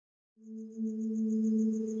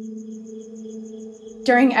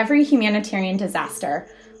During every humanitarian disaster,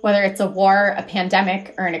 whether it's a war, a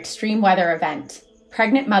pandemic, or an extreme weather event,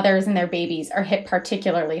 pregnant mothers and their babies are hit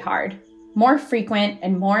particularly hard. More frequent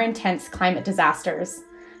and more intense climate disasters,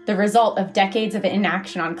 the result of decades of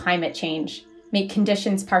inaction on climate change, make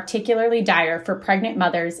conditions particularly dire for pregnant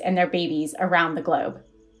mothers and their babies around the globe.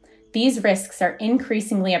 These risks are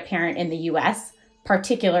increasingly apparent in the U.S.,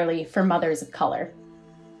 particularly for mothers of color.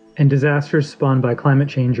 And disasters spawned by climate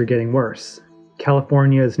change are getting worse.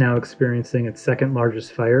 California is now experiencing its second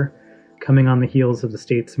largest fire, coming on the heels of the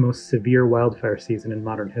state's most severe wildfire season in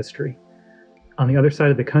modern history. On the other side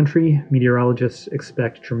of the country, meteorologists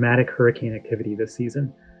expect dramatic hurricane activity this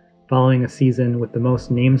season, following a season with the most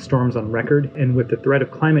named storms on record, and with the threat of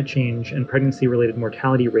climate change and pregnancy-related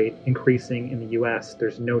mortality rate increasing in the U.S.,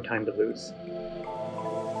 there's no time to lose.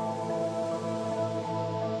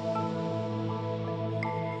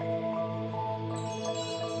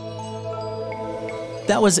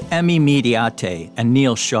 That was Emily Mediate and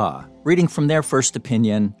Neel Shah, reading from their first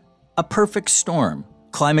opinion, A Perfect Storm.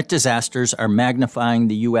 Climate disasters are magnifying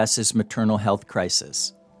the U.S.'s maternal health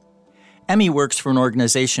crisis. Emmy works for an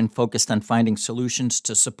organization focused on finding solutions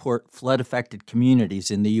to support flood-affected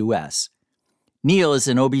communities in the U.S. Neel is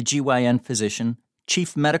an OB/GYN physician,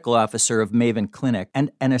 chief medical officer of Maven Clinic,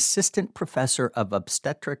 and an assistant professor of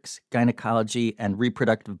obstetrics, gynecology, and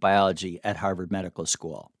reproductive biology at Harvard Medical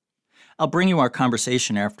School. I'll bring you our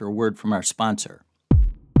conversation after a word from our sponsor.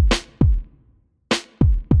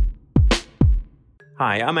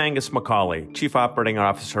 Hi, I'm Angus McCauley, Chief Operating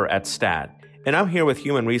Officer at STAT, and I'm here with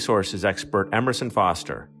Human Resources expert Emerson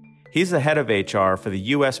Foster. He's the head of HR for the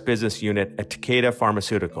U.S. Business Unit at Takeda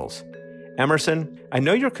Pharmaceuticals. Emerson, I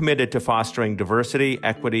know you're committed to fostering diversity,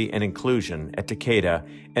 equity, and inclusion at Takeda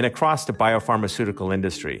and across the biopharmaceutical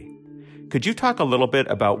industry. Could you talk a little bit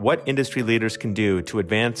about what industry leaders can do to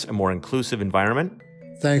advance a more inclusive environment?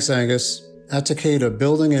 Thanks, Angus. At Takeda,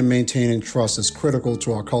 building and maintaining trust is critical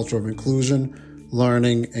to our culture of inclusion,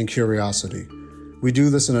 learning, and curiosity. We do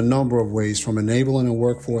this in a number of ways, from enabling a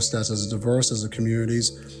workforce that's as diverse as the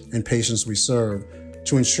communities and patients we serve,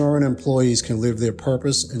 to ensuring employees can live their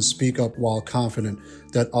purpose and speak up while confident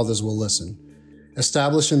that others will listen.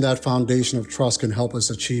 Establishing that foundation of trust can help us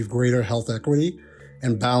achieve greater health equity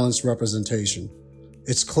and balanced representation.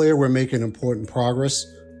 It's clear we're making important progress,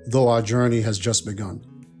 though our journey has just begun.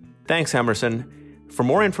 Thanks, Emerson. For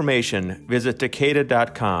more information, visit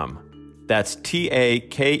Takeda.com. That's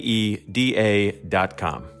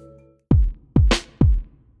TAKEDA.com.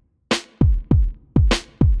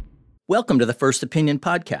 Welcome to the First Opinion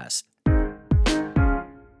Podcast.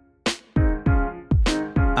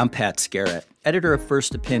 I'm Pat Scarrett, editor of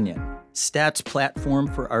First Opinion, STAT's platform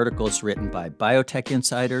for articles written by biotech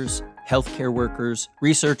insiders, healthcare workers,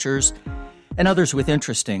 researchers, and others with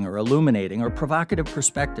interesting or illuminating or provocative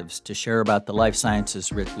perspectives to share about the life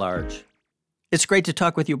sciences writ large. It's great to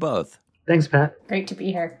talk with you both. Thanks, Pat. Great to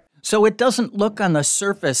be here. So it doesn't look on the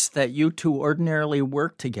surface that you two ordinarily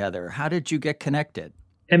work together. How did you get connected?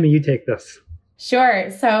 Emmy, you take this. Sure.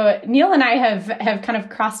 So Neel and I have kind of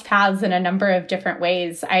crossed paths in a number of different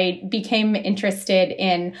ways. I became interested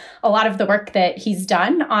in a lot of the work that he's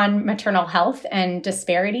done on maternal health and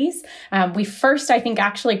disparities. We first, I think,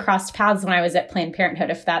 actually crossed paths when I was at Planned Parenthood,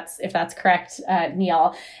 if that's correct,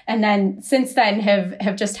 Neel. And then since then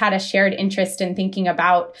have just had a shared interest in thinking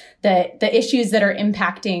about the issues that are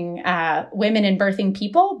impacting women and birthing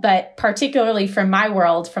people, but particularly from my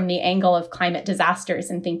world, from the angle of climate disasters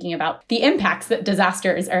and thinking about the impacts that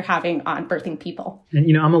disasters are having on birthing people.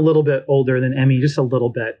 And, I'm a little bit older than Emmy, just a little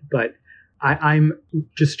bit, but I'm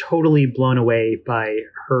just totally blown away by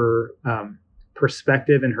her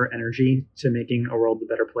perspective and her energy to making a world a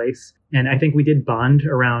better place. And I think we did bond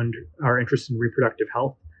around our interest in reproductive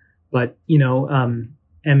health. But,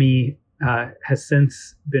 Emmy has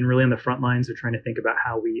since been really on the front lines of trying to think about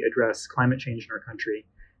how we address climate change in our country,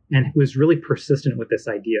 and was really persistent with this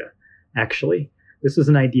idea, actually. This was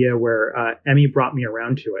an idea where Emmy brought me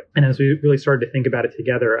around to it. And as we really started to think about it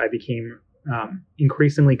together, I became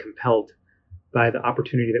increasingly compelled by the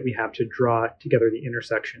opportunity that we have to draw together the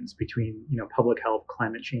intersections between, public health,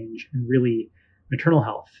 climate change, and really maternal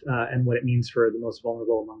health and what it means for the most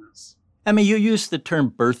vulnerable among us. Emmy, you used the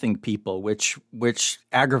term birthing people, which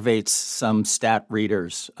aggravates some stat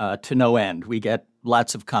readers to no end. We get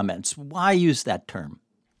lots of comments. Why use that term?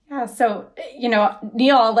 Yeah, so,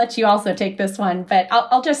 Neel, I'll let you also take this one, but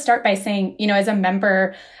I'll just start by saying, as a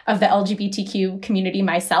member of the LGBTQ community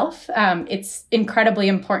myself, it's incredibly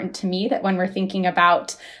important to me that when we're thinking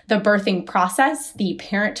about the birthing process, the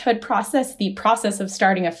parenthood process, the process of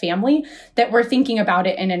starting a family, that we're thinking about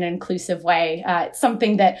it in an inclusive way. It's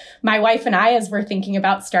something that my wife and I, as we're thinking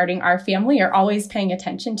about starting our family, are always paying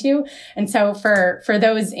attention to. And so for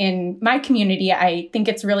those in my community, I think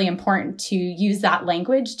it's really important to use that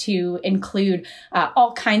language to include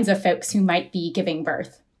all kinds of folks who might be giving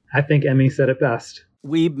birth. I think Emmy said it best.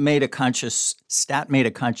 Stat made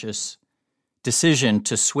a conscious decision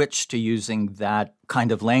to switch to using that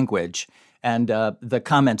kind of language, and the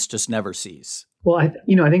comments just never cease. Well, I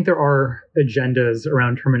think there are agendas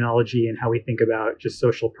around terminology and how we think about just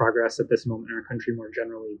social progress at this moment in our country more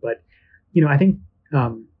generally. But, I think there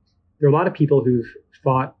are a lot of people who've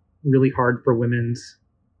fought really hard for women's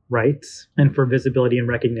rights and for visibility and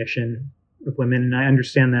recognition of women. And I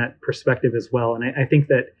understand that perspective as well. And I think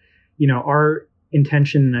that, our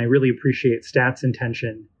intention, and I really appreciate Stat's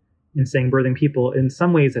intention in saying birthing people in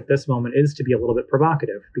some ways at this moment is to be a little bit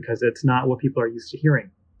provocative because it's not what people are used to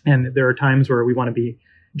hearing. And there are times where we want to be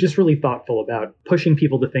just really thoughtful about pushing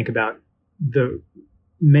people to think about the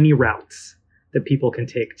many routes that people can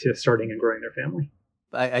take to starting and growing their family.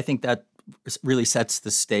 I think that really sets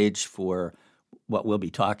the stage for what we'll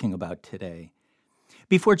be talking about today.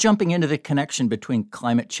 Before jumping into the connection between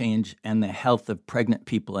climate change and the health of pregnant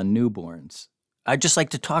people and newborns, I'd just like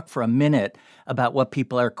to talk for a minute about what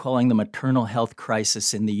people are calling the maternal health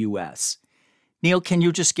crisis in the U.S. Neel, can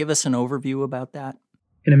you just give us an overview about that?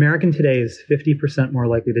 An American today is 50% more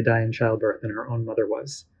likely to die in childbirth than her own mother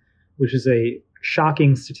was, which is a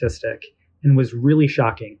shocking statistic and was really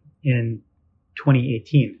shocking in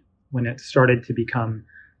 2018 when it started to become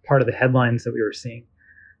part of the headlines that we were seeing.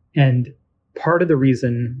 And part of the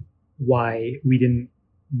reason why we didn't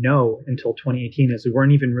know until 2018 is we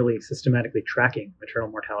weren't even really systematically tracking maternal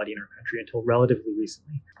mortality in our country until relatively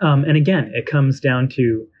recently. And again, it comes down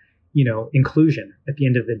to, inclusion at the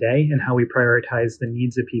end of the day and how we prioritize the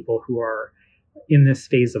needs of people who are in this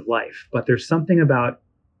phase of life. But there's something about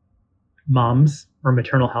moms or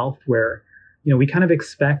maternal health where, we kind of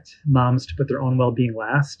expect moms to put their own well-being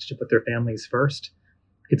last, to put their families first.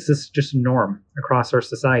 It's just norm across our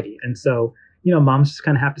society. And so, moms just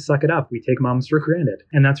kind of have to suck it up. We take moms for granted.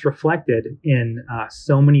 And that's reflected in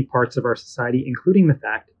so many parts of our society, including the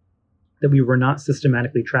fact that we were not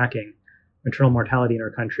systematically tracking maternal mortality in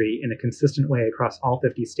our country in a consistent way across all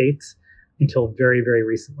 50 states until very, very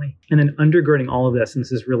recently. And then undergirding all of this, and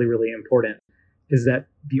this is really, really important, is that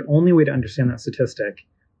the only way to understand that statistic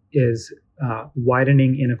is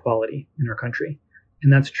widening inequality in our country.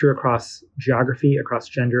 And that's true across geography, across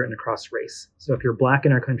gender, and across race. So if you're Black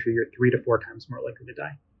in our country, you're 3 to 4 times more likely to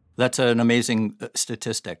die. That's an amazing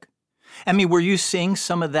statistic. Emmy, were you seeing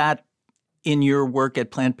some of that in your work at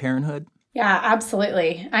Planned Parenthood? Yeah,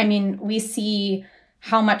 absolutely. I mean, we see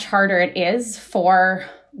how much harder it is for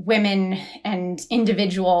women and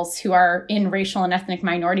individuals who are in racial and ethnic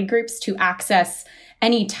minority groups to access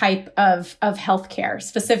any type of healthcare.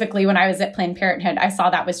 Specifically, when I was at Planned Parenthood, I saw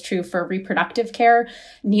that was true for reproductive care.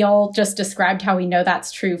 Neel just described how we know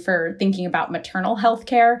that's true for thinking about maternal health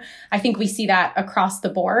care. I think we see that across the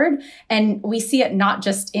board. And we see it not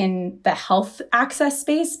just in the health access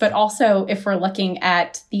space, but also if we're looking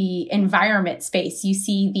at the environment space, you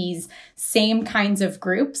see these same kinds of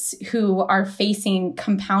groups who are facing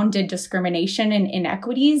compounded discrimination and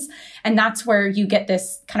inequities. And that's where you get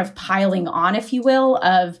this kind of piling on, if you will,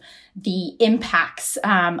 of the impacts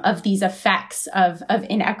of these effects of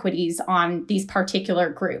inequities on these particular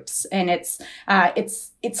groups. And it's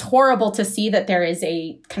horrible to see that there is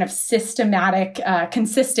a kind of systematic,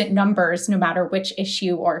 consistent numbers, no matter which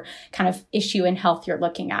issue or kind of issue in health you're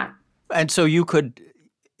looking at. And so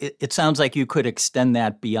it sounds like you could extend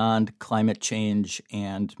that beyond climate change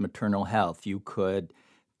and maternal health. You could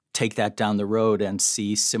take that down the road and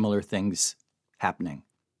see similar things happening.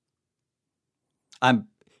 I'm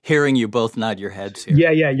hearing you both nod your heads here.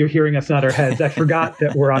 Yeah, you're hearing us nod our heads. I forgot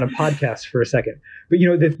that we're on a podcast for a second. But,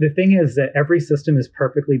 the thing is that every system is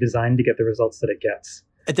perfectly designed to get the results that it gets.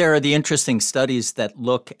 There are the interesting studies that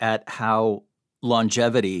look at how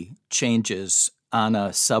longevity changes on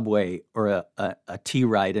a subway or a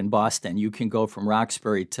T-ride in Boston. You can go from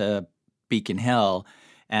Roxbury to Beacon Hill,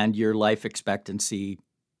 and your life expectancy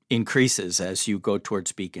increases as you go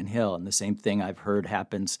towards Beacon Hill. And the same thing I've heard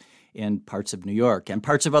happens in parts of New York and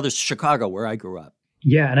parts of Chicago, where I grew up.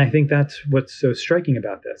 Yeah, and I think that's what's so striking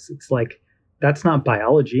about this. It's like, that's not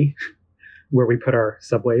biology, where we put our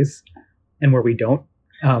subways and where we don't.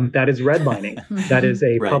 That is redlining. That is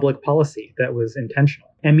a public policy that was intentional.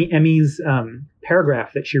 Emmy's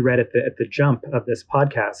paragraph that she read at the jump of this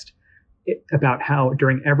podcast about how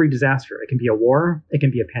during every disaster, it can be a war, it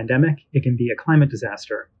can be a pandemic, it can be a climate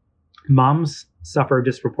disaster, moms suffer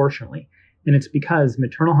disproportionately. And it's because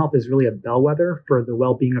maternal health is really a bellwether for the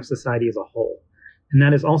well-being of society as a whole. And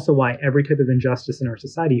that is also why every type of injustice in our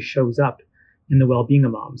society shows up in the well-being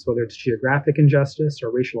of moms, whether it's geographic injustice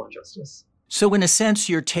or racial injustice. So in a sense,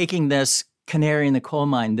 you're taking this canary in the coal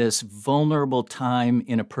mine, this vulnerable time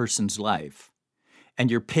in a person's life, and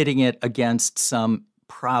you're pitting it against some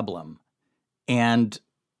problem. And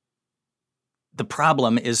the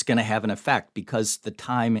problem is going to have an effect because the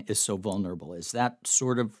time is so vulnerable. Is that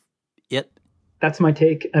sort of it? That's my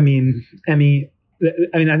take. I think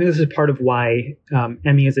this is part of why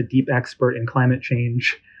Emmy is a deep expert in climate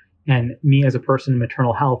change, and me as a person in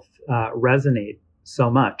maternal health resonate so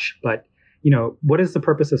much. But, what is the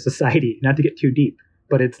purpose of society? Not to get too deep,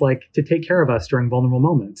 but it's like to take care of us during vulnerable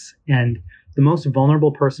moments. And the most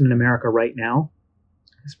vulnerable person in America right now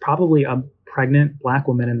is probably a pregnant Black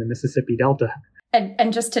woman in the Mississippi Delta.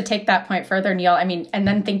 And just to take that point further, Neel, and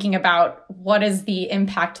then thinking about what is the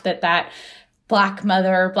impact that Black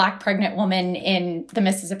mother, Black pregnant woman in the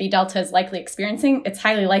Mississippi Delta is likely experiencing, it's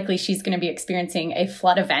highly likely she's going to be experiencing a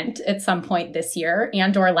flood event at some point this year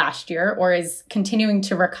and or last year, or is continuing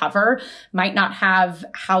to recover, might not have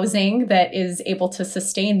housing that is able to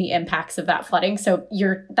sustain the impacts of that flooding. So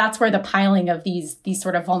that's where the piling of these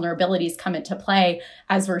sort of vulnerabilities come into play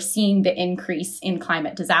as we're seeing the increase in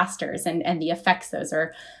climate disasters and the effects those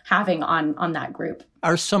are having on that group.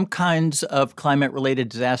 Are some kinds of climate-related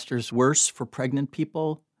disasters worse for pregnant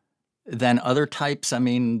people than other types?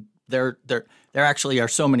 There actually are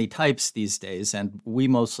so many types these days, and we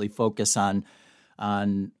mostly focus on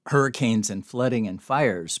hurricanes and flooding and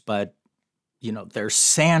fires. But there's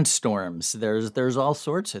sandstorms. There's all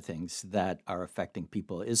sorts of things that are affecting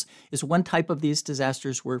people. Is one type of these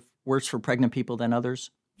disasters worse for pregnant people than others?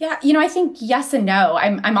 Yeah, I think yes and no.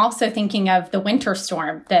 I'm also thinking of the winter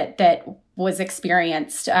storm that was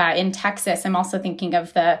experienced in Texas. I'm also thinking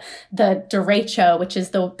of the derecho, which is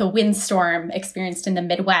the windstorm experienced in the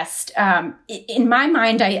Midwest. In my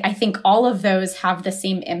mind, I think all of those have the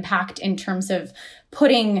same impact in terms of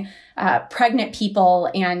putting pregnant people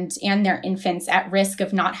and their infants at risk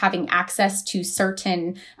of not having access to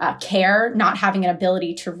certain care, not having an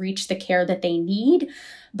ability to reach the care that they need.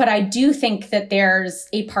 But I do think that there's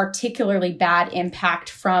a particularly bad impact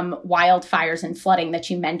from wildfires and flooding that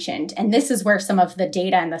you mentioned. And this is where some of the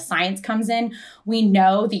data and the science comes in. We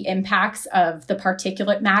know the impacts of the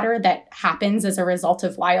particulate matter that happens as a result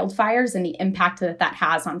of wildfires and the impact that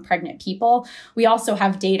has on pregnant people. We also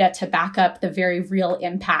have data to back up the very real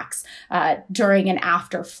impacts during and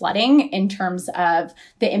after flooding in terms of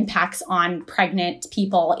the impacts on pregnant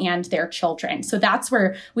people and their children. So that's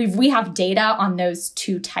where we have data on those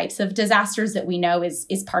two types of disasters that we know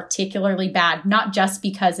is particularly bad, not just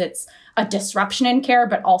because it's a disruption in care,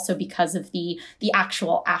 but also because of the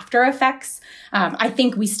actual after effects. I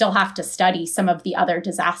think we still have to study some of the other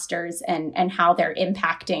disasters and how they're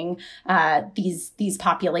impacting these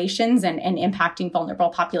populations and impacting vulnerable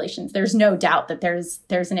populations. There's no doubt that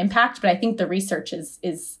there's an impact, but I think the research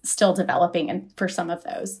is still developing and for some of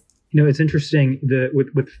those. It's interesting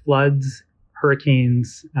with floods,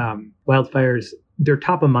 hurricanes, wildfires, they're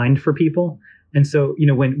top of mind for people. And so,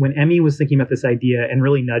 when Emmy was thinking about this idea and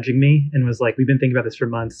really nudging me and was like, we've been thinking about this for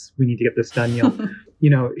months, we need to get this done,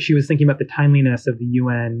 Neel. She was thinking about the timeliness of the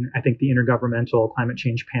UN, I think the Intergovernmental Climate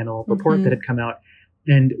Change Panel report that had come out.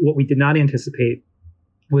 And what we did not anticipate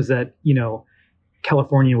was that,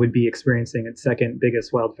 California would be experiencing its second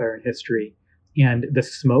biggest wildfire in history. And the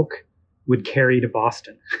smoke would carry to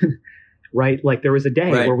Boston, right? Like there was a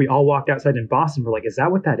day where we all walked outside in Boston. We're like, is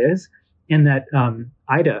that what that is? And that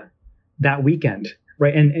Ida, that weekend,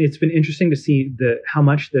 right? And it's been interesting to see how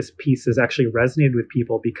much this piece has actually resonated with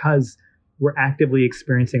people because we're actively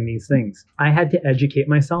experiencing these things. I had to educate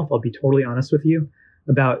myself, I'll be totally honest with you,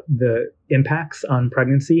 about the impacts on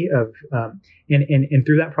pregnancy and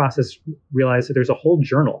through that process realized that there's a whole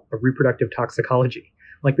journal of reproductive toxicology.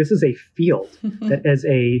 Like this is a field that as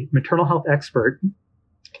a maternal health expert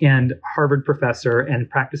and Harvard professor and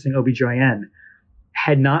practicing OBGYN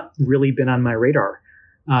had not really been on my radar.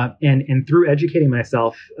 And through educating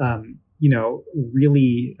myself,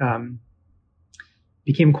 really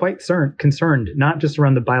became quite concerned, not just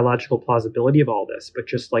around the biological plausibility of all this, but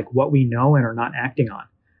just like what we know and are not acting on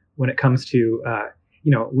when it comes to,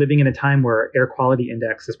 living in a time where air quality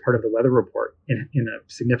index is part of the weather report in a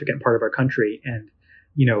significant part of our country. And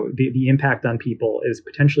the impact on people is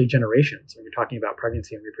potentially generations when you're talking about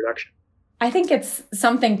pregnancy and reproduction. I think it's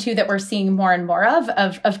something too that we're seeing more and more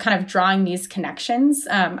of kind of drawing these connections.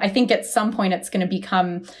 I think at some point it's going to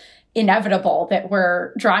become inevitable that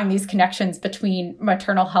we're drawing these connections between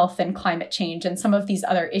maternal health and climate change and some of these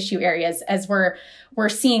other issue areas as we're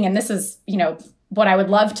seeing. And this is, what I would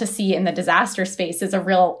love to see in the disaster space is a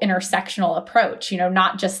real intersectional approach,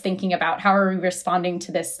 not just thinking about how are we responding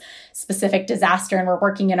to this specific disaster and we're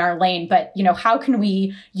working in our lane, but, how can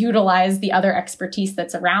we utilize the other expertise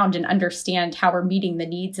that's around and understand how we're meeting the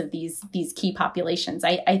needs of these key populations.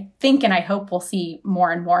 I think, and I hope we'll see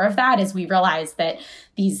more and more of that as we realize that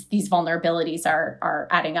these vulnerabilities are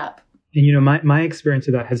adding up. And, my experience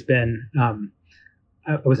of that has been,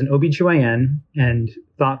 I was an OBGYN and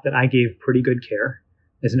thought that I gave pretty good care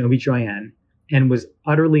as an OBGYN and was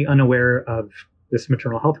utterly unaware of this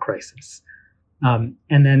maternal health crisis. And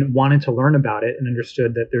then wanted to learn about it and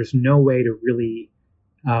understood that there's no way to really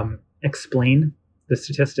explain the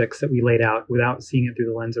statistics that we laid out without seeing it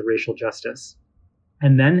through the lens of racial justice.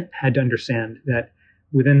 And then had to understand that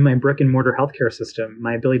within my brick and mortar healthcare system,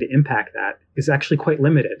 my ability to impact that is actually quite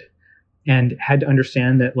limited. And had to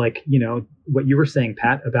understand that, what you were saying,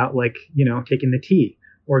 Pat, about taking the T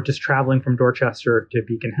or just traveling from Dorchester to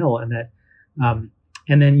Beacon Hill. And that,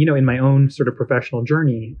 and then, in my own sort of professional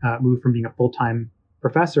journey, moved from being a full-time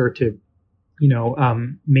professor to,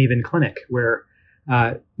 Maven Clinic, where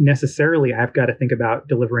necessarily I've got to think about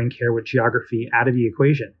delivering care with geography out of the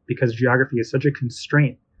equation because geography is such a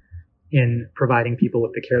constraint in providing people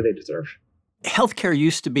with the care they deserve. Healthcare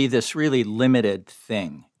used to be this really limited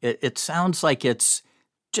thing. It sounds like it's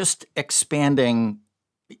just expanding,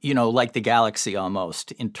 like the galaxy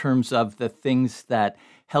almost, in terms of the things that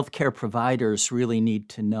healthcare providers really need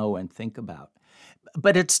to know and think about.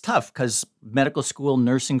 But it's tough because medical school,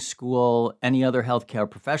 nursing school, any other healthcare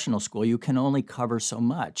professional school, you can only cover so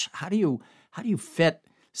much. How do you fit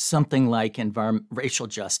something like racial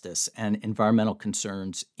justice and environmental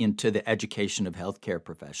concerns into the education of healthcare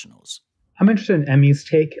professionals? I'm interested in Emmy's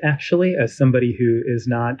take, actually, as somebody who is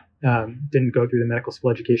not, didn't go through the medical school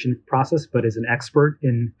education process, but is an expert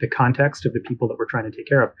in the context of the people that we're trying to take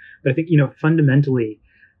care of. But I think, fundamentally,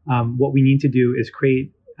 what we need to do is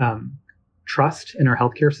create trust in our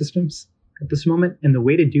healthcare systems at this moment. And the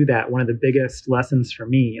way to do that, one of the biggest lessons for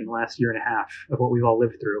me in the last year and a half of what we've all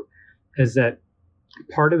lived through, is that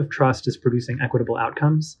part of trust is producing equitable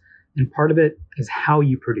outcomes. And part of it is how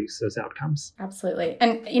you produce those outcomes. Absolutely.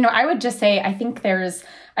 And, I would just say, I think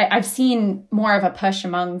I've seen more of a push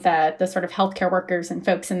among the sort of healthcare workers and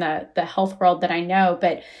folks in the health world that I know,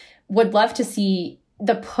 but would love to see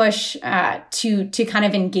the push to kind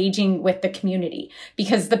of engaging with the community,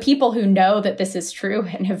 because the people who know that this is true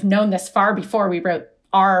and have known this far before we wrote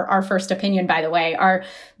our first opinion, by the way, are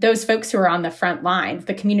those folks who are on the front lines,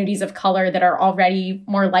 the communities of color that are already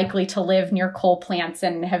more likely to live near coal plants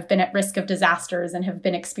and have been at risk of disasters and have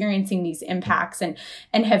been experiencing these impacts and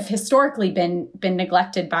have historically been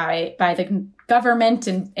neglected by the government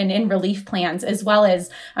and in relief plans, as well as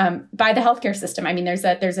by the healthcare system. I mean, there's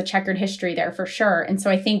a checkered history there for sure. And so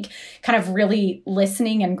I think kind of really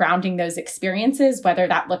listening and grounding those experiences, whether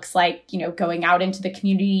that looks like, going out into the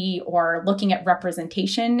community or looking at representation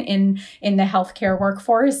in the healthcare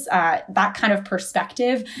workforce, that kind of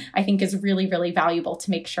perspective, I think is really, really valuable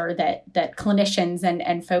to make sure that clinicians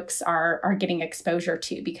and folks are getting exposure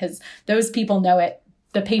to, because those people know it.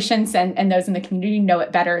 The patients and those in the community know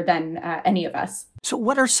it better than any of us. So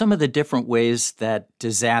what are some of the different ways that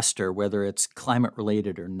disaster, whether it's climate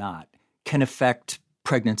related or not, can affect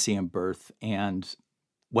pregnancy and birth and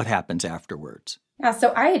what happens afterwards? Yeah,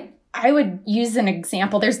 so I would use an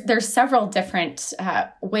example. There's several different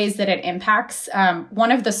ways that it impacts.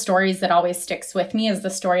 One of the stories that always sticks with me is the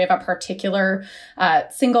story of a particular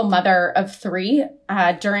single mother of 3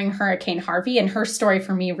 during Hurricane Harvey. And her story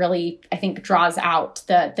for me really, I think, draws out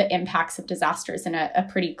the impacts of disasters in a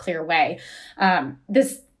pretty clear way.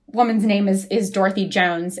 This woman's name is Dorothy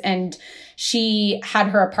Jones, and she had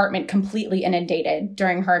her apartment completely inundated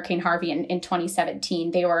during Hurricane Harvey in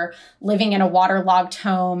 2017. They were living in a waterlogged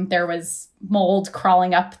home. There was mold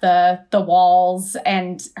crawling up the walls,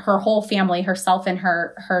 and her whole family, herself and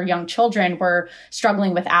her young children, were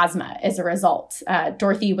struggling with asthma as a result.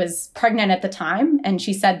 Dorothy was pregnant at the time, and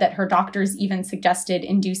she said that her doctors even suggested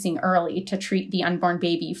inducing early to treat the unborn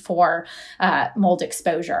baby for mold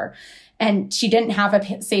exposure. And she didn't have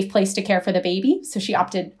a safe place to care for the baby, so she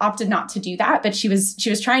opted not to do do that, but she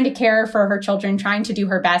was trying to care for her children, trying to do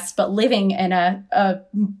her best, but living in a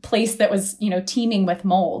place that was, teeming with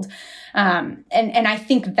mold. And I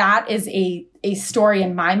think that is a story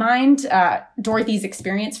in my mind, Dorothy's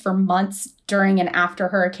experience for months during and after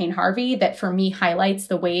Hurricane Harvey, that for me highlights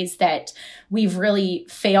the ways that we've really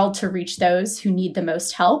failed to reach those who need the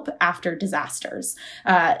most help after disasters.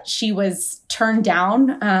 She was turned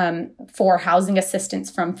down for housing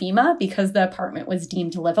assistance from FEMA because the apartment was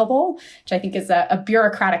deemed livable, which I think is a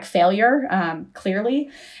bureaucratic failure, clearly,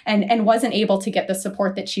 and wasn't able to get the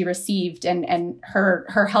support that she received, and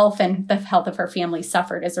her health and the health of her family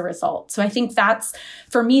suffered as a result. So I think that's,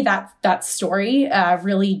 for me, that story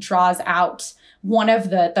really draws out one of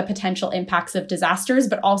the potential impacts of disasters,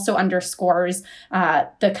 but also underscores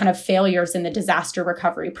the kind of failures in the disaster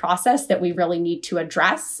recovery process that we really need to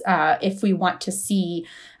address if we want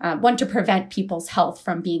to prevent people's health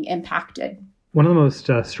from being impacted. One of the most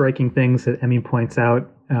striking things that Emmy pointed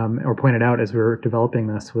out as we were developing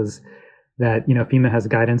this was that, FEMA has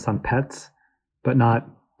guidance on pets, but not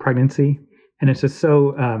pregnancy. And it's just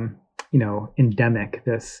so, endemic,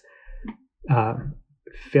 this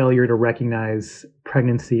failure to recognize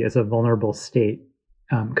pregnancy as a vulnerable state.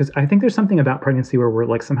 Because I think there's something about pregnancy where we're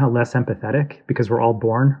like somehow less empathetic because we're all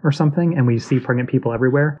born or something, and we see pregnant people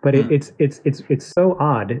everywhere. But it's so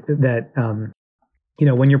odd that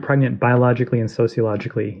when you're pregnant, biologically and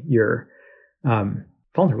sociologically, you're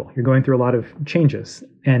vulnerable. You're going through a lot of changes,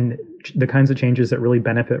 and the kinds of changes that really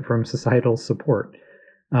benefit from societal support.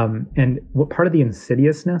 And what part of the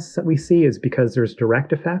insidiousness that we see is because there's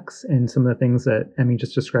direct effects in some of the things that Emmy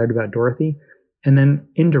just described about Dorothy, and then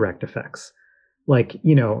indirect effects. Like,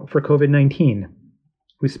 for COVID-19,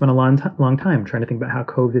 we spent a long time trying to think about how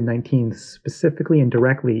COVID-19 specifically and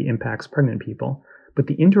directly impacts pregnant people. But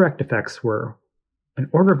the indirect effects were an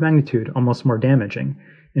order of magnitude almost more damaging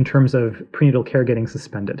in terms of prenatal care getting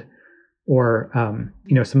suspended, or,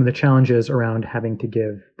 some of the challenges around having to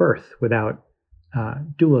give birth without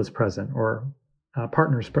doulas present or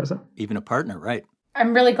partners present. Even a partner, right?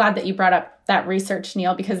 I'm really glad that you brought up that research,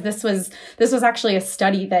 Neel, because this was actually a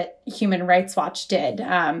study that Human Rights Watch did.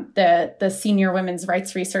 The senior women's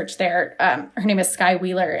rights research there, her name is Skye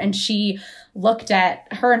Wheeler, and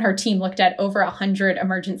her and her team looked at over 100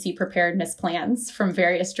 emergency preparedness plans from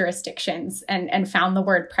various jurisdictions and found the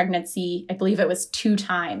word pregnancy, I believe it was 2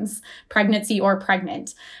 times, pregnancy or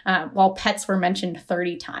pregnant, while pets were mentioned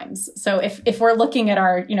 30 times. So if we're looking at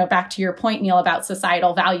our, back to your point, Neel, about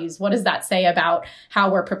societal values, what does that say about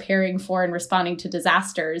how we're preparing for and responding to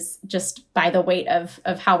disasters just by the weight of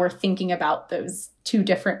how we're thinking about those 2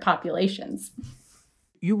 different populations?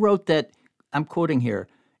 You wrote that, I'm quoting here,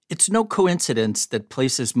 "It's no coincidence that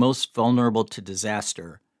places most vulnerable to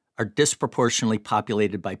disaster are disproportionately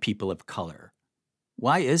populated by people of color."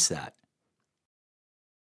 Why is that?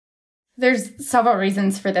 There's several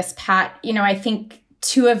reasons for this, Pat. I think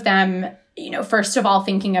 2 of them, first of all,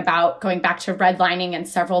 thinking about going back to redlining and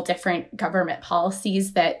several different government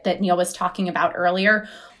policies that Neel was talking about earlier.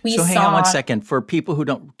 Hang on one second. For people who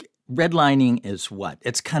don't, redlining is what?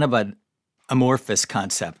 It's kind of an amorphous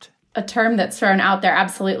concept. A term that's thrown out there,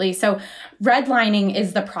 absolutely. So redlining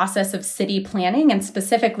is the process of city planning, and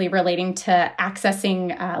specifically relating to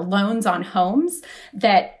accessing loans on homes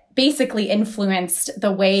that basically influenced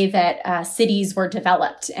the way that cities were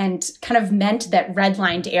developed, and kind of meant that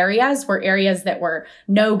redlined areas were areas that were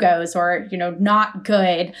no-goes or, not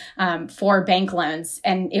good for bank loans.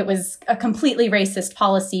 And it was a completely racist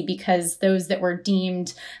policy because those that were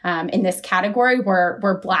deemed in this category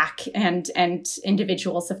were Black and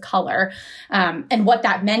individuals of color. And what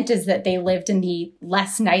that meant is that they lived in the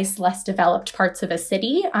less nice, less developed parts of a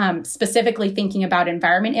city, specifically thinking about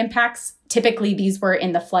environment impacts. Typically, these were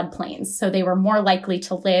in the floodplains, so they were more likely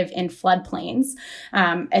to live in floodplains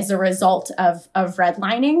as a result of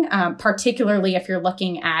redlining, particularly if you're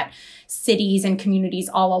looking at cities and communities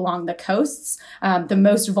all along the coasts. The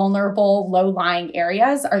most vulnerable, low-lying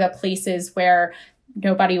areas are the places where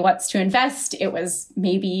nobody wants to invest. It was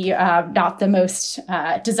maybe not the most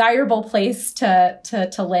desirable place to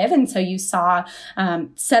live. And so you saw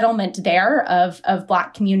settlement there of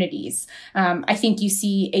Black communities. I think you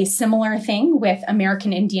see a similar thing with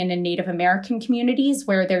American Indian and Native American communities,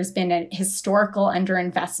 where there's been a historical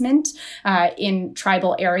underinvestment in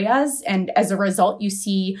tribal areas. And as a result, you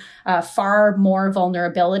see far more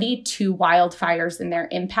vulnerability to wildfires and their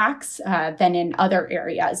impacts than in other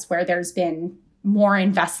areas where there's been more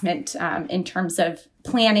investment in terms of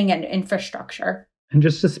planning and infrastructure. And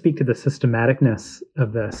just to speak to the systematicness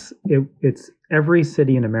of this, it's every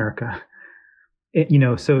city in America,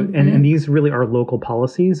 and these really are local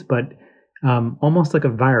policies, but almost like a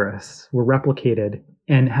virus, were replicated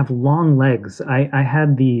and have long legs. I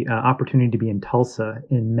had the opportunity to be in Tulsa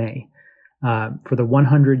in May for the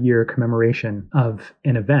 100-year commemoration of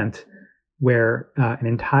an event where an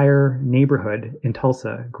entire neighborhood in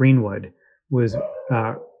Tulsa, Greenwood, was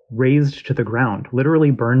razed to the ground,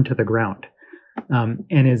 literally burned to the ground,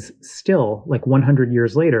 and is still, like 100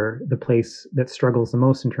 years later, the place that struggles the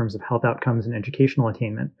most in terms of health outcomes and educational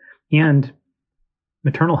attainment and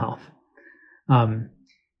maternal health. And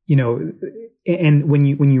when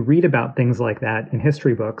you read about things like that in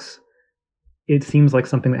history books, it seems like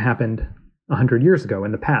something that happened 100 years ago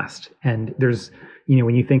in the past. And there's,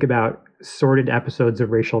 when you think about sordid episodes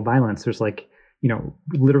of racial violence, there's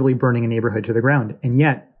literally burning a neighborhood to the ground. And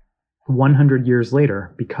yet 100 years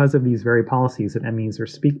later, because of these very policies that Emmy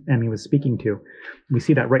was speaking to, we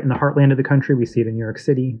see that right in the heartland of the country. We see it in New York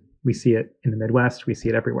City. We see it in the Midwest. We see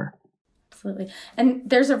it everywhere. Absolutely. And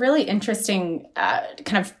there's a really interesting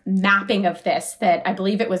kind of mapping of this that I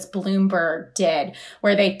believe it was Bloomberg did,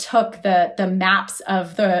 where they took the maps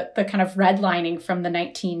of the kind of redlining from the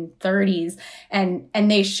 1930s and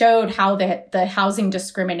they showed how the housing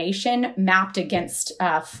discrimination mapped against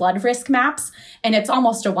flood risk maps. And it's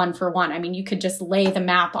almost a 1-for-1. I mean, you could just lay the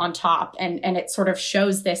map on top and it sort of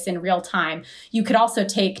shows this in real time. You could also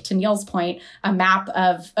take, to Neel's point, a map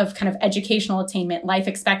of kind of educational attainment, life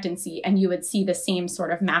expectancy, and you would see the same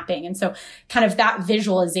sort of mapping. And so kind of that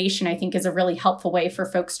visualization, I think, is a really helpful way for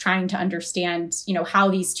folks trying to understand, how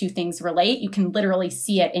these two things relate. You can literally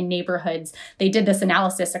see it in neighborhoods. They did this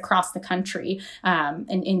analysis across the country,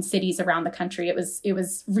 in cities around the country. It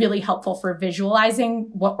was really helpful for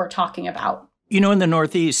visualizing what we're talking about. In the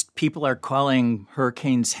Northeast, people are calling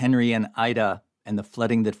Hurricanes Henry and Ida and the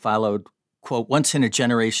flooding that followed, quote,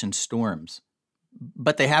 once-in-a-generation storms.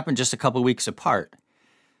 But they happened just a couple of weeks apart.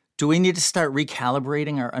 Do we need to start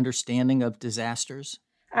recalibrating our understanding of disasters?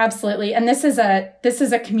 Absolutely. And this is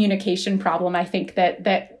a communication problem, I think,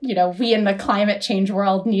 that we in the climate change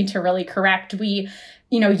world need to really correct. We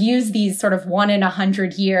use these sort of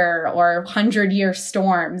 1-in-100-year or 100-year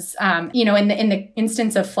storms. In the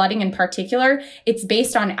instance of flooding in particular, it's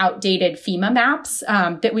based on outdated FEMA maps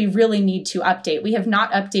that we really need to update. We have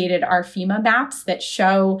not updated our FEMA maps that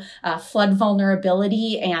show flood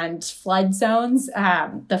vulnerability and flood zones,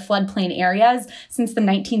 the floodplain areas, since the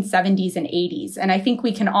 1970s and 80s. And I think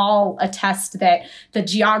we can all attest that the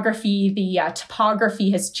geography, the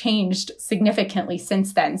topography has changed significantly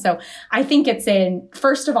since then. So I think it's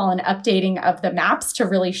first of all, an updating of the maps to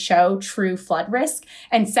really show true flood risk.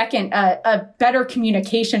 And second, a better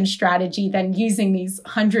communication strategy than using these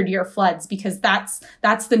 100-year floods, because that's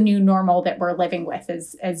the new normal that we're living with,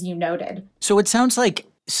 as you noted. So it sounds like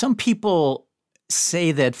some people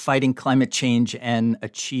say that fighting climate change and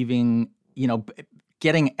achieving,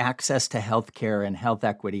 getting access to healthcare and health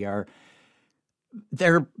equity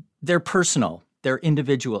they're personal, they're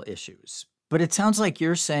individual issues. But it sounds like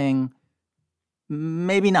you're saying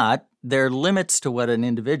maybe not. There are limits to what an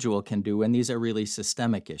individual can do, and these are really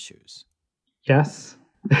systemic issues. Yes.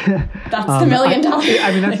 That's the $1 million.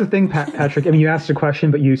 That's the thing, Patrick. You asked a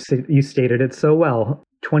question, but you stated it so well.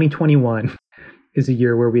 2021 is a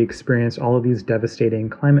year where we experienced all of these devastating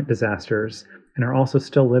climate disasters and are also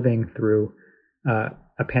still living through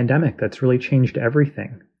a pandemic that's really changed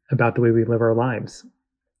everything about the way we live our lives.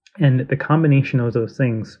 And the combination of those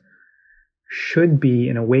things should be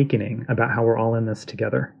an awakening about how we're all in this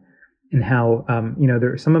together, and how,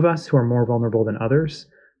 there are some of us who are more vulnerable than others,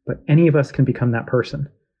 but any of us can become that person.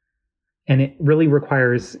 And it really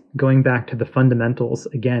requires going back to the fundamentals,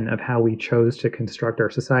 again, of how we chose to construct our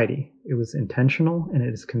society. It was intentional and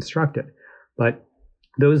it is constructed, but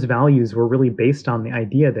those values were really based on the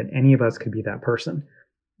idea that any of us could be that person.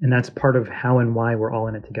 And that's part of how and why we're all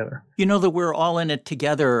in it together. That we're all in it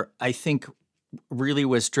together, I think, really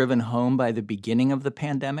was driven home by the beginning of the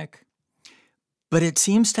pandemic. But it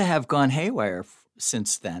seems to have gone haywire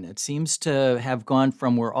since then. It seems to have gone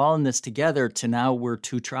from we're all in this together to now we're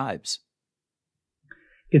two tribes.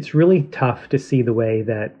 It's really tough to see the way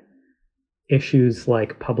that issues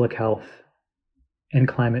like public health and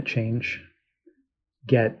climate change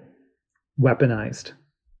get weaponized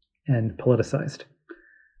and politicized.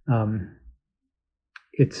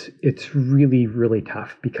 It's really, really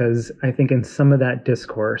tough, because I think in some of that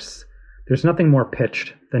discourse, there's nothing more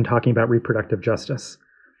pitched than talking about reproductive justice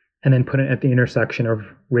and then put it at the intersection of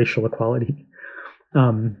racial equality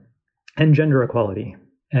and gender equality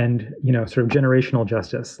and, sort of generational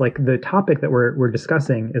justice. Like, the topic that we're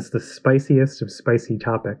discussing is the spiciest of spicy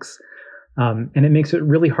topics. And it makes it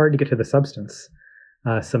really hard to get to the substance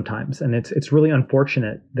sometimes. And it's really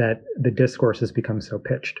unfortunate that the discourse has become so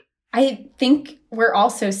pitched. I think we're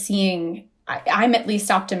also seeing, I'm at least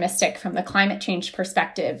optimistic from the climate change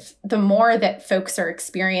perspective. The more that folks are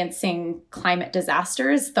experiencing climate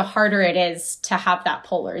disasters, the harder it is to have that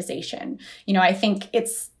polarization. I think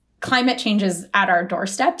climate change is at our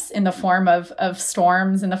doorsteps in the form of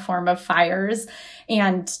storms, in the form of fires.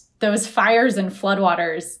 And those fires and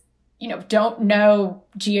floodwaters, don't know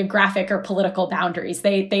geographic or political boundaries.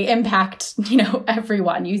 They impact,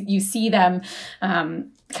 everyone. You see them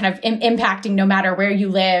kind of impacting no matter where you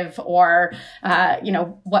live or,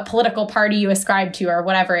 what political party you ascribe to or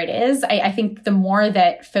whatever it is. I think the more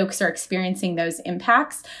that folks are experiencing those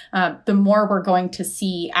impacts, the more we're going to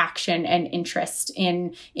see action and interest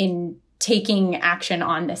in taking action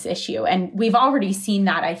on this issue. And we've already seen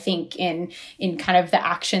that, I think, in kind of the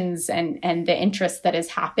actions and the interest that has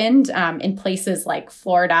happened in places like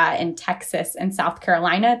Florida and Texas and South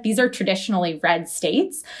Carolina. These are traditionally red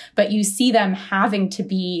states, but you see them having to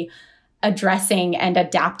be addressing and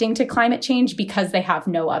adapting to climate change because they have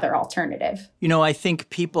no other alternative. I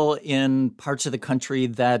think people in parts of the country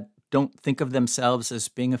that don't think of themselves as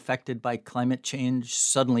being affected by climate change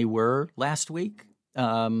suddenly were last week.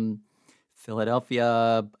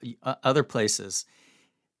 Philadelphia, other places.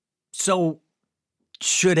 So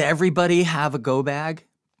should everybody have a go bag?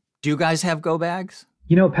 Do you guys have go bags?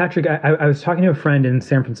 Patrick, I was talking to a friend in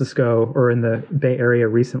San Francisco or in the Bay Area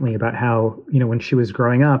recently about how, when she was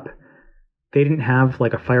growing up, they didn't have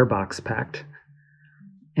like a firebox packed.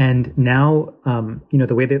 And now,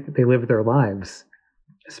 the way that they live their lives,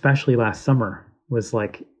 especially last summer, was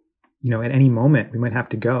like, at any moment we might have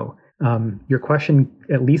to go. Your question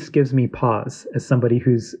at least gives me pause as somebody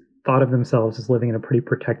who's thought of themselves as living in a pretty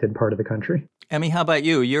protected part of the country. Emmy, how about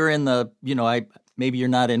you? You're in the, maybe you're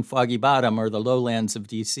not in Foggy Bottom or the lowlands of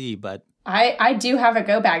DC, but... I do have a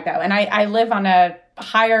go bag, though, and I live on a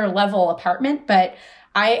higher level apartment, but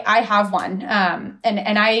I have one.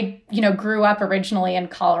 And I, grew up originally in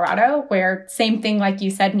Colorado, where same thing, like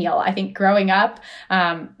you said, Neel, I think growing up,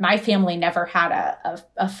 my family never had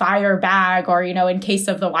a fire bag or, in case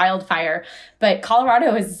of the wildfire, but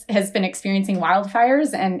Colorado has been experiencing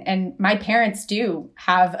wildfires and my parents do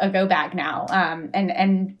have a go bag now.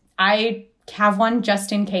 And I have one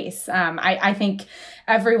just in case. I think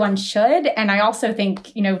everyone should. And I also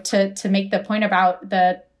think, to make the point about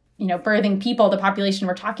the birthing people, the population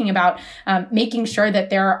we're talking about, making sure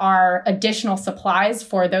that there are additional supplies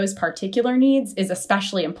for those particular needs is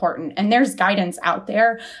especially important. And there's guidance out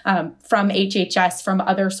there from HHS, from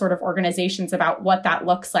other sort of organizations about what that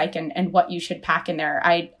looks like and what you should pack in there.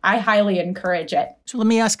 I highly encourage it. So let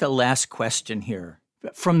me ask a last question here.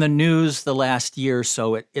 From the news the last year or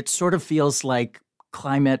so, it sort of feels like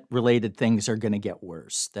climate-related things are going to get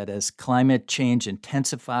worse. That as climate change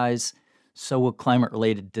intensifies, so will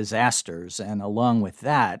climate-related disasters, and along with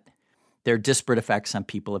that, there are disparate effects on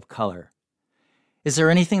people of color. Is there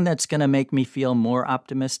anything that's going to make me feel more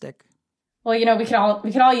optimistic? Well, we could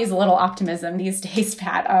all use a little optimism these days,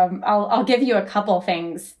 Pat. I'll give you a couple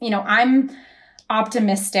things. I'm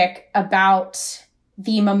optimistic about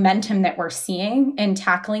the momentum that we're seeing in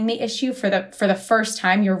tackling the issue. For the first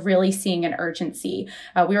time, you're really seeing an urgency.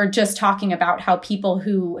 We were just talking about how people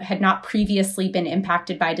who had not previously been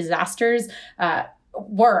impacted by disasters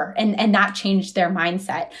were, and that changed their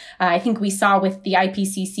mindset. I think we saw with the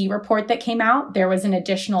IPCC report that came out, there was an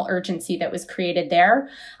additional urgency that was created there.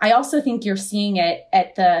 I also think you're seeing it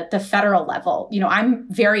at the federal level. I'm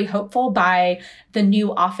very hopeful by the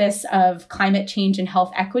new Office of Climate Change and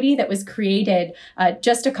Health Equity that was created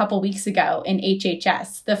just a couple weeks ago in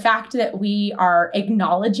HHS. The fact that we are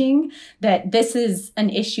acknowledging that this is an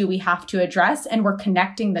issue we have to address, and we're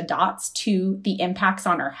connecting the dots to the impacts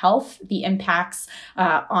on our health, the impacts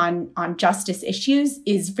on justice issues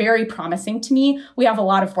is very promising to me. We have a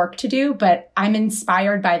lot of work to do, but I'm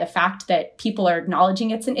inspired by the fact that people are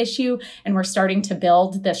acknowledging it's an issue and we're starting to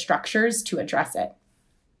build the structures to address it.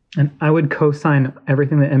 And I would co-sign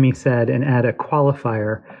everything that Emmy said and add a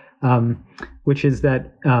qualifier, which is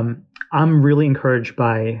that I'm really encouraged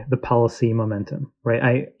by the policy momentum,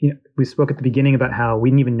 right? We spoke at the beginning about how we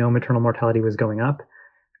didn't even know maternal mortality was going up.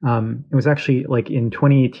 It was actually like in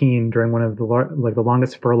 2018 during one of the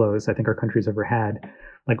longest furloughs I think our country's ever had.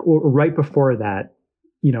 Right before that,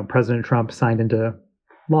 President Trump signed into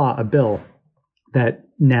law a bill that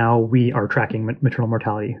now we are tracking maternal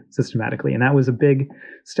mortality systematically. And that was a big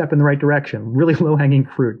step in the right direction, really low-hanging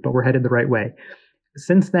fruit, but we're headed the right way.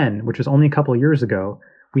 Since then, which was only a couple of years ago,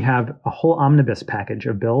 we have a whole omnibus package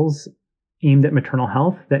of bills aimed at maternal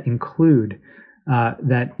health that include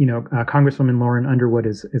Congresswoman Lauren Underwood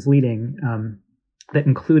is leading, that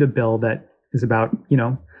include a bill that is about,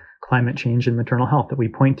 climate change and maternal health that we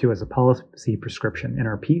point to as a policy prescription in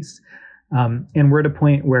our piece. And we're at a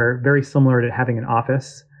point where, very similar to having an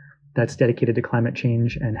office that's dedicated to climate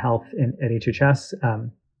change and health at HHS,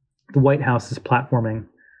 the White House is platforming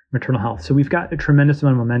maternal health. So we've got a tremendous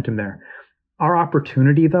amount of momentum there. Our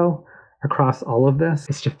opportunity, though, across all of this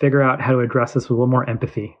is to figure out how to address this with a little more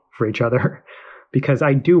empathy for each other, because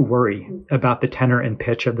I do worry about the tenor and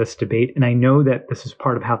pitch of this debate. And I know that this is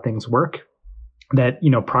part of how things work, that,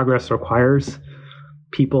 progress requires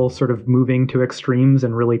people sort of moving to extremes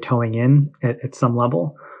and really toeing in at some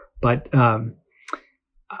level. But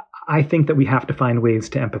I think that we have to find ways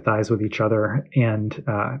to empathize with each other and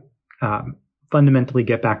fundamentally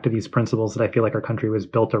get back to these principles that I feel like our country was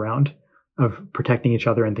built around, of protecting each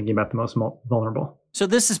other and thinking about the most vulnerable. So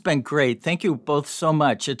this has been great. Thank you both so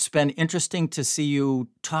much. It's been interesting to see you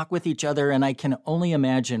talk with each other, and I can only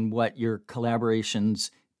imagine what your collaborations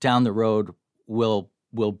down the road will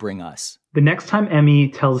bring us. The next time Emmy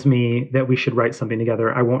tells me that we should write something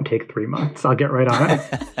together, I won't take 3 months. I'll get right on it.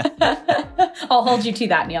 I'll hold you to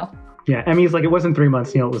that, Neel. Yeah, Emmy's like, it wasn't 3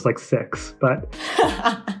 months, Neel, it was like 6, but...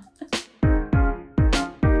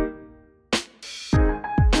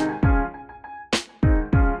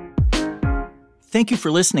 Thank you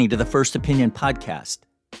for listening to the First Opinion podcast.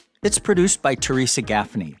 It's produced by Teresa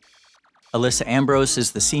Gaffney. Alyssa Ambrose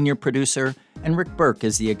is the senior producer, and Rick Burke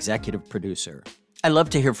is the executive producer. I love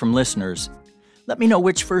to hear from listeners. Let me know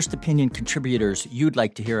which First Opinion contributors you'd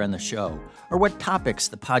like to hear on the show, or what topics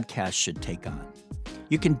the podcast should take on.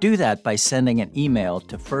 You can do that by sending an email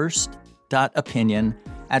to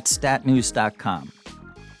first.opinion@statnews.com.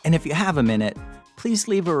 And if you have a minute, please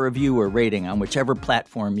leave a review or rating on whichever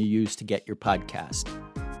platform you use to get your podcast.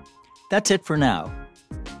 That's it for now.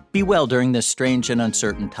 Be well during this strange and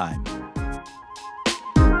uncertain time.